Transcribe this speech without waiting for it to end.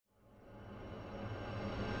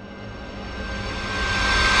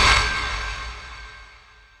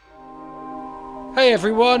Hey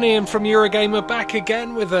everyone, Ian from Eurogamer back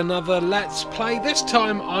again with another Let's Play. This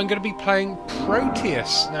time I'm going to be playing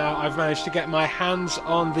Proteus. Now I've managed to get my hands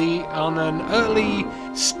on an early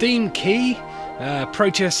Steam key.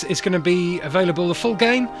 Proteus is going to be available, the full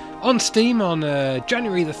game, on Steam on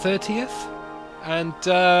January the 30th. And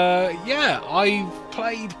yeah, I've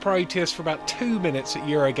played Proteus for about 2 minutes at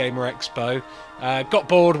Eurogamer Expo. Got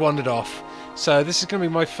bored, wandered off. So this is going to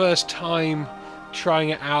be my first time trying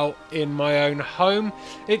it out in my own home.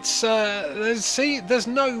 It's there's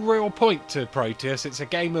no real point to Proteus. It's a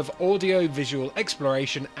game of audio-visual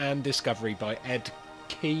exploration and discovery by Ed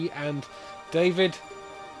Key and David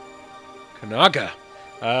Kanaga.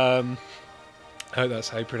 I hope that's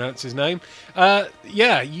how you pronounce his name.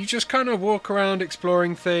 Yeah, you just kind of walk around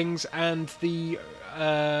exploring things, and the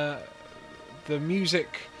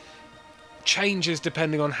music changes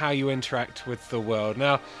depending on how you interact with the world.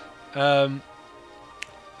 Now,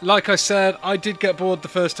 like I said, I did get bored the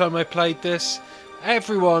first time I played this.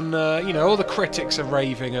 Everyone, you know, all the critics are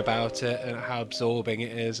raving about it and how absorbing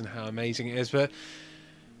it is and how amazing it is. But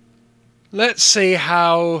let's see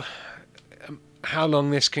how long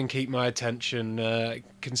this can keep my attention,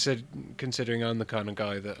 considering I'm the kind of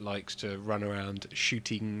guy that likes to run around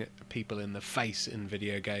shooting people in the face in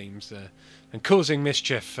video games and causing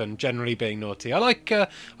mischief and generally being naughty. I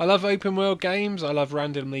love open world games. I love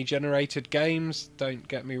randomly generated games. Don't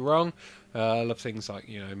get me wrong. I love things like,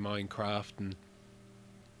 you know, Minecraft and,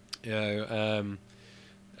 you know,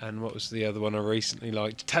 and what was the other one I recently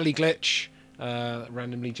liked? Teleglitch,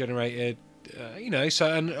 randomly generated. You know,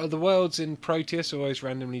 so, and the worlds in Proteus are always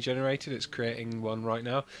randomly generated. It's creating one right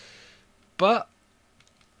now. But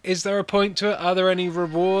is there a point to it? Are there any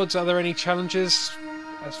rewards? Are there any challenges?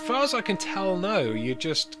 As far as I can tell, no. You're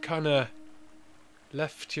just kind of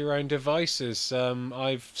left to your own devices.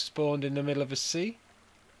 I've spawned in the middle of a sea.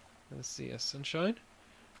 Let's see, sunshine.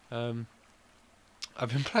 I've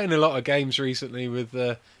been playing a lot of games recently with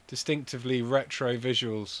distinctively retro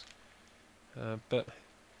visuals. But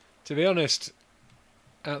to be honest,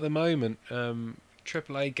 at the moment,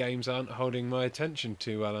 AAA games aren't holding my attention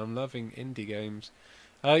too well. I'm loving indie games.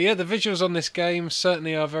 Yeah, the visuals on this game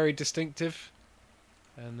certainly are very distinctive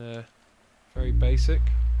and very basic.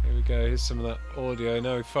 Here we go, here's some of that audio.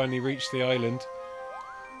 Now we've finally reached the island.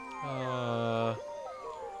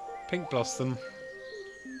 Pink blossom.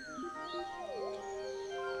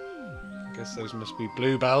 I guess those must be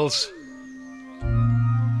bluebells.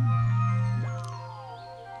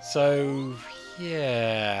 So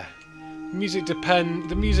yeah,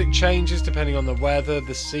 the music changes depending on the weather,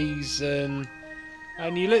 the season,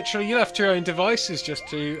 and you're left to your own devices just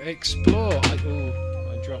to explore. I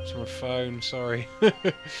dropped my phone, sorry.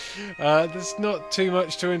 There's not too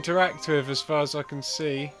much to interact with as far as I can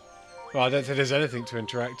see. Well, I don't think there's anything to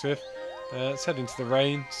interact with. Let's head into the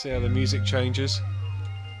rain, see how the music changes.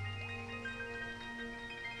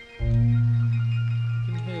 You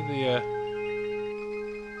can hear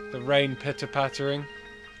the rain pitter-pattering.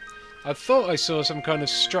 I thought I saw some kind of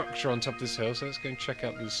structure on top of this hill, so let's go and check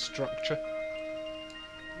out this structure.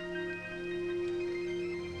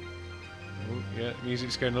 Oh, yeah, the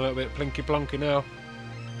music's going a little bit plinky-plonky now.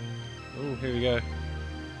 Oh, here we go.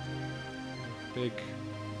 Big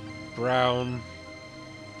brown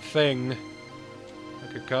thing,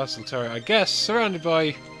 like a castle turret, I guess, surrounded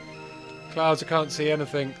by clouds. I can't see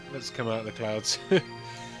anything. Let's come out of the clouds.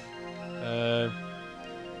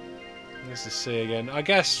 There's the sea again. I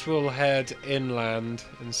guess we'll head inland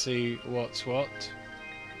and see what's what.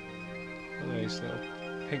 What are these little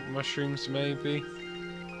pink mushrooms, maybe?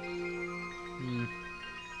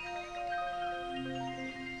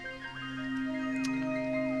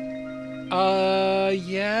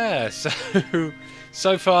 Yeah,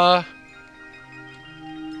 so far,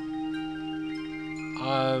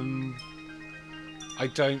 I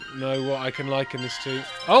don't know what I can liken this to.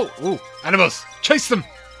 Oh, ooh, animals! Chase them!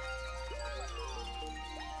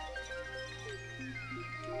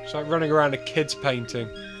 It's like running around a kid's painting.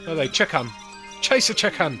 Oh, they chicken. Chase a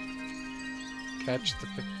chicken! Catch the...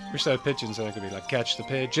 Wish they were pigeons, then I could be like, catch the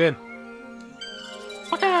pigeon.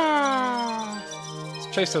 Let's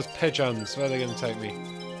chase those pigeons. Where are they going to take me?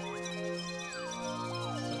 Is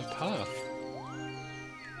that a path?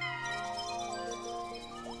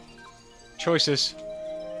 Choices.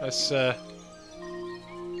 Let's carry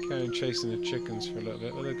on chasing the chickens for a little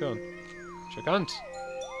bit. Where are they gone? Chickens!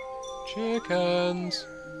 Chickens!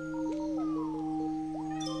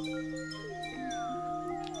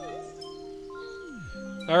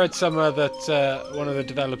 I read somewhere that one of the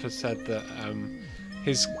developers said that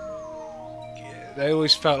his they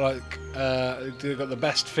always felt like they got the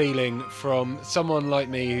best feeling from someone like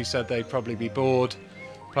me who said they'd probably be bored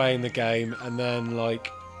playing the game, and then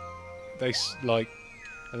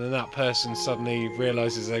and then that person suddenly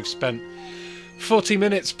realises they've spent 40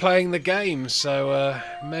 minutes playing the game. So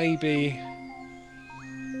maybe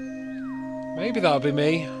that'll be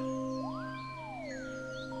me.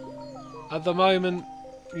 At the moment,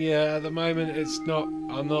 yeah, at the moment it's not.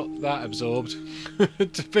 I'm not that absorbed,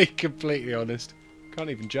 to be completely honest. Can't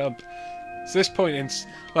even jump. It's this point in,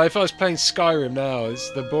 like, if I was playing Skyrim now, it's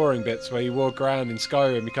the boring bits where you walk around in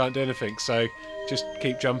Skyrim, you can't do anything, so just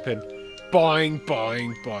keep jumping. Boing,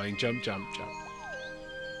 boing, boing, jump, jump, jump.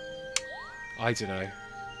 I don't know.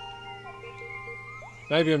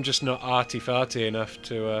 Maybe I'm just not arty-farty enough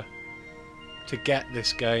to get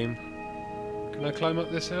this game. Can I climb up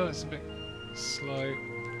this hill? It's a bit slow.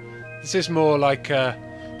 This is more like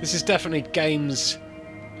this is definitely games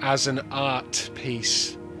as an art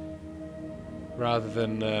piece rather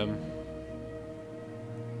than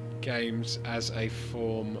games as a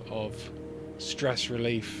form of stress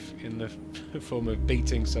relief in the form of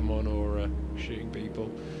beating someone or shooting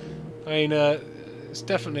people. I mean, it's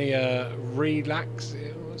definitely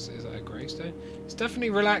relaxing. Is that a gravestone? It's definitely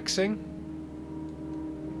relaxing.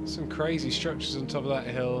 Some crazy structures on top of that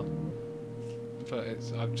hill, but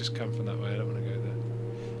I've just come from that way. I don't want to go there.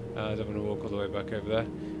 I don't want to walk all the way back over there.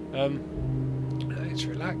 It's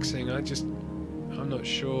relaxing. I'm not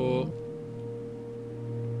sure.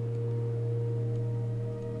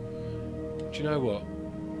 Do you know what?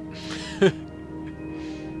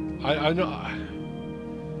 I'm not.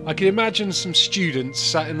 I can imagine some students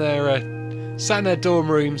sat in their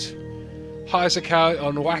dorm rooms, high as a kite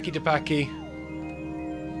on wacky packy,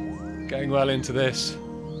 getting well into this,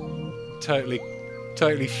 totally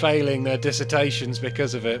failing their dissertations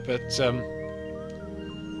because of it. But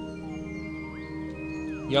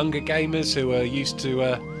younger gamers who are used to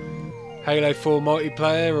Halo 4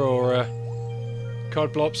 multiplayer or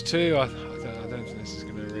COD Blops 2, I don't think this is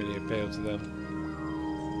going to really appeal to them.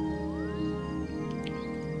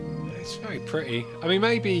 It's very pretty. I mean,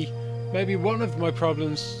 maybe one of the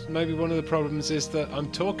problems is that I'm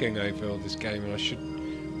talking over all this game, and I should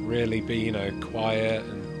really be, you know, quiet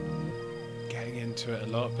and getting into it a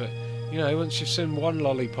lot. But you know, once you've seen one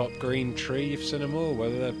lollipop green tree, you've seen them all,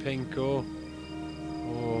 whether they're pink or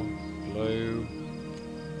blue.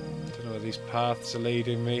 I don't know where these paths are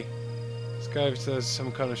leading me. Let's go over to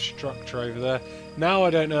some kind of structure over there. Now I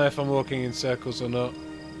don't know if I'm walking in circles or not.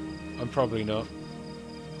 I'm probably not.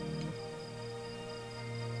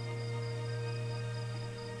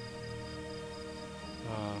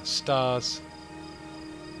 Ah, stars.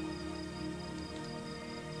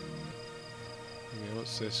 Okay,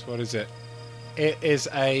 what's this? What is it? It is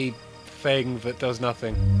a thing that does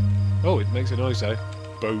nothing. Oh, it makes a noise though.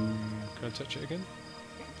 Boom. Can I touch it again?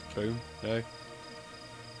 Boom. No.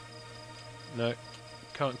 No.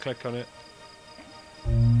 Can't click on it.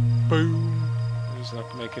 Boom. It's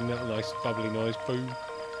like making a little nice bubbly noise. Boom.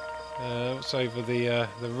 What's over the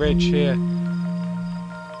ridge here?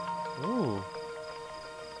 Ooh.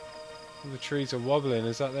 The trees are wobbling.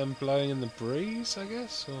 Is that them blowing in the breeze, I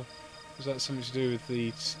guess? Or was that something to do with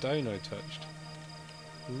the stone I touched?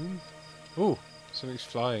 Ooh. Ooh. Something's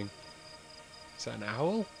flying. Is that an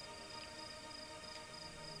owl?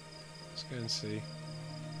 Let's go and see.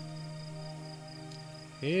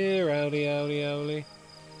 Here, owly, owly, owly.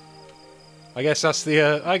 I guess that's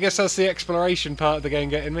the exploration part of the game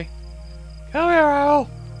getting me. Come here, owl.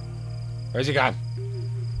 Where's he gone?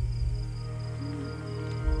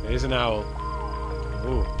 Here's an owl.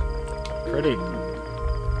 Ooh, pretty.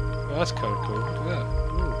 Oh, that's kind of cool. Look at that.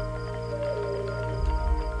 Ooh.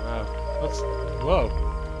 Wow. That's whoa.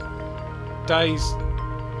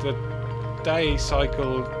 The day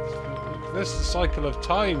cycle. This cycle of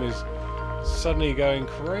time is suddenly going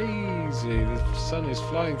crazy. The sun is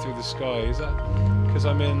flying through the sky. Is that because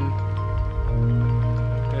I'm in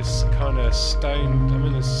this kind of stone? I'm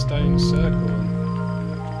in a stone circle.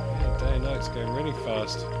 Yeah, day and night's going really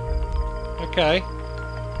fast. Okay,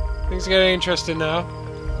 things are getting interesting now.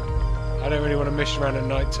 I don't really want to miss around at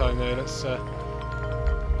night time though. Let's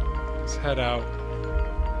head out.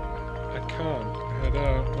 I can't head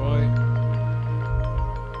out. Why?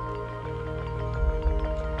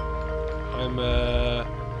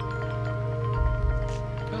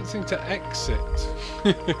 Can't seem to exit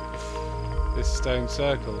this stone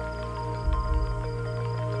circle.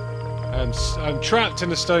 I'm trapped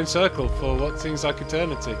in a stone circle for what seems like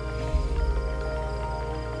eternity.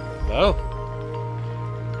 Hello?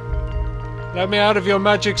 Let me out of your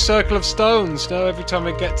magic circle of stones. Now every time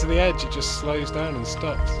I get to the edge it just slows down and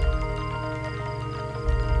stops.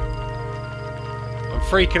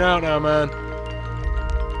 freaking out now, man.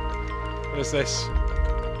 What is this?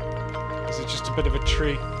 Is it just a bit of a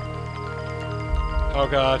tree? Oh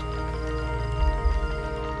god.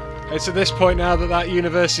 It's at this point now that that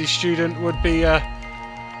university student would be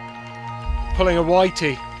pulling a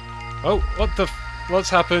whitey. Oh, what's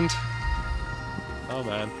happened? Oh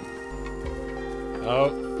man.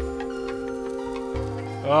 Oh.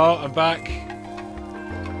 Oh, I'm back.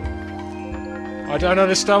 I don't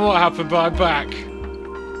understand what happened, but I'm back.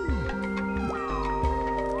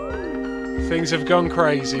 Things have gone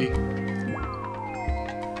crazy.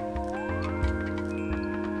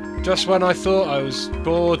 Just when I thought I was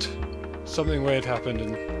bored, something weird happened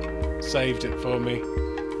and saved it for me.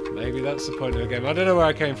 Maybe that's the point of the game. I don't know where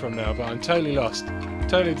I came from now, but I'm totally lost.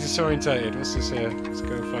 Totally disorientated. What's this here? Let's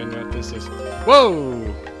go find out what this is.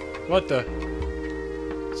 Whoa! What the?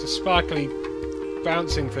 It's a sparkly,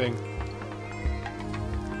 bouncing thing.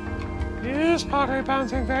 Yeah, sparkly,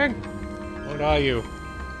 bouncing thing! What are you?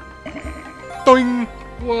 Doing!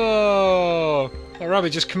 Whoa! That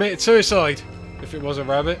rabbit just committed suicide! If it was a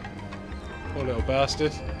rabbit. Poor little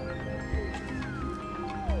bastard.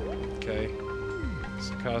 Okay. It's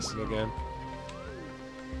a castle again.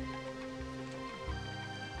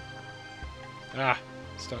 Ah!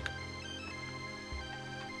 Stuck.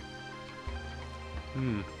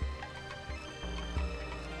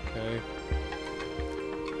 Okay.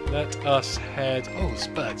 Let us head... Oh, there's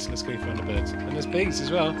birds. Let's go find the birds. And there's bees as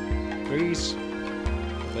well. Bees.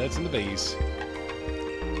 Birds and the bees.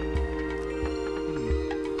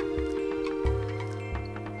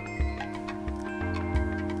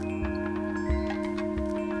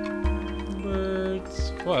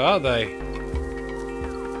 Birds. What are they?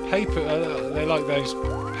 Paper... they're like those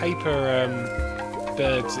paper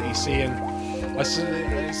birds that you see in... I see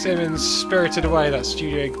them in Spirited Away, that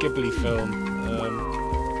Studio Ghibli film.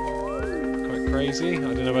 Quite crazy. I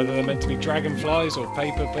don't know whether they're meant to be dragonflies or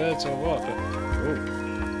paper birds or what, but...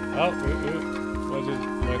 Oh, why did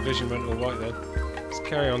my vision went all white then? Let's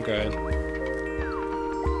carry on going.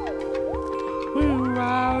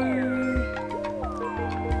 Woo-wow!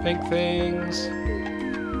 Pink things.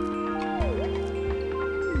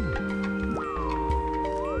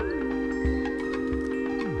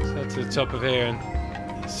 To the top of here and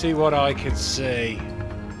see what I could see.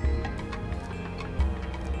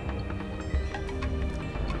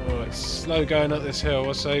 Oh, it's slow going up this hill.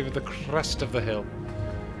 What's over the crest of the hill?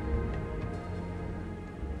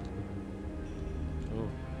 Oh.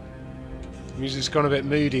 The music's gone a bit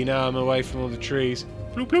moody now I'm away from all the trees.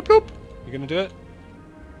 Bloop, bloop, bloop. You gonna do it?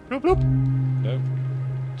 Bloop, bloop. No.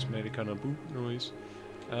 It's made a kind of boop noise.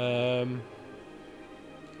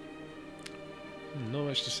 Not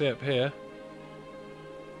much to see up here.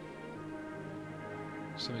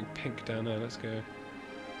 Something pink down there. Let's go.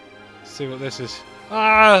 See what this is.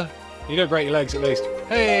 Ah! You don't break your legs at least.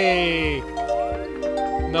 Hey!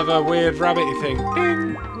 Another weird rabbity thing.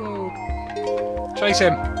 Ding! Whoa. Chase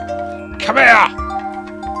him! Come here!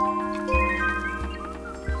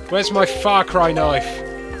 Where's my Far Cry knife?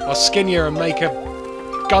 I'll skin you and make a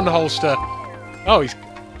gun holster. Oh, he's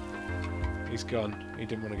gone. He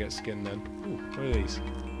didn't want to get skinned then. Ooh, what are these?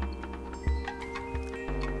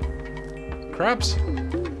 Crabs?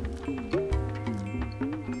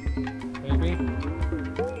 Maybe?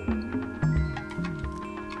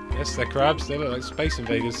 Yes, they're crabs. They look like Space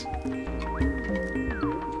Invaders. Man,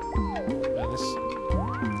 this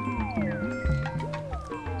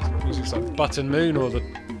music's like Button Moon or the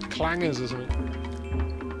Clangers or something.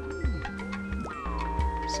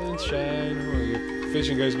 Sunshine. Oh, your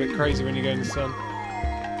vision goes a bit crazy when you go in the sun.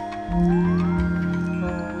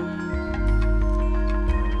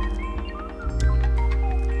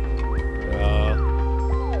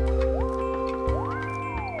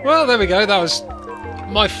 Well, there we go. That was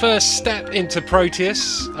my first step into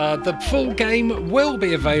Proteus. The full game will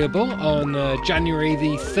be available on January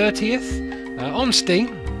the 30th on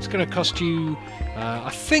Steam. It's going to cost you, I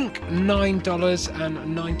think,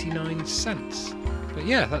 $9.99. But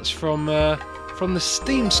yeah, that's from the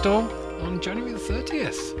Steam store on January the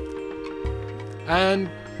 30th. And,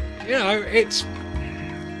 you know, it's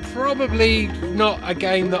probably not a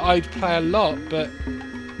game that I'd play a lot, but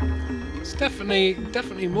it's definitely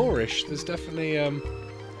more-ish. There's definitely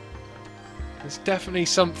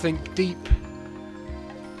something deep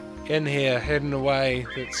in here, hidden away,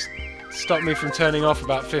 that's stopped me from turning off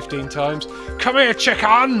about 15 times. Come here,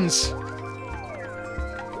 chickens!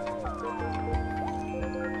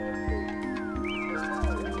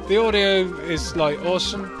 The audio is like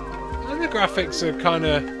awesome, and the graphics are kind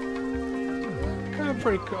of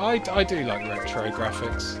pretty cool. I do like retro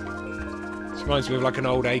graphics. This reminds me of like an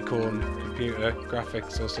old Acorn computer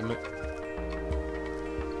graphics or something.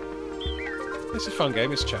 It's a fun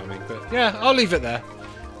game, it's charming, but yeah, I'll leave it there.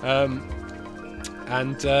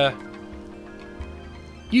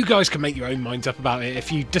 You guys can make your own minds up about it if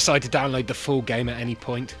you decide to download the full game at any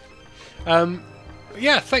point.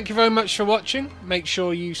 Yeah, thank you very much for watching. Make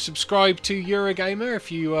sure you subscribe to Eurogamer if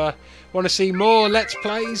you want to see more Let's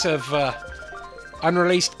Plays of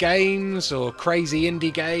unreleased games or crazy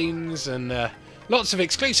indie games, and lots of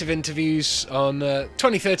exclusive interviews on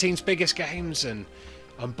 2013's biggest games and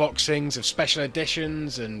unboxings of special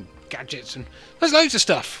editions and gadgets, and there's loads of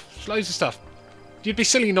stuff. There's loads of stuff. You'd be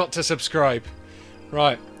silly not to subscribe.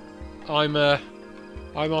 Right, I'm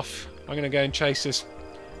off. I'm gonna go and chase this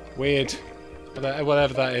weird,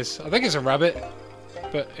 whatever that is. I think it's a rabbit,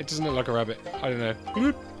 but it doesn't look like a rabbit. I don't know.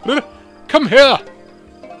 Come here!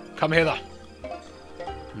 Come hither.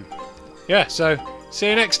 Yeah, so see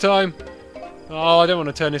you next time. Oh, I don't want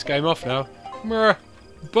to turn this game off now.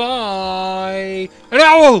 Bye! An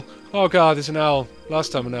owl! Oh god, there's an owl.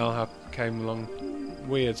 Last time an owl came along,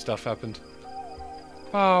 weird stuff happened.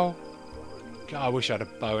 Oh. God, I wish I had a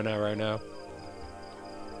bow and arrow now.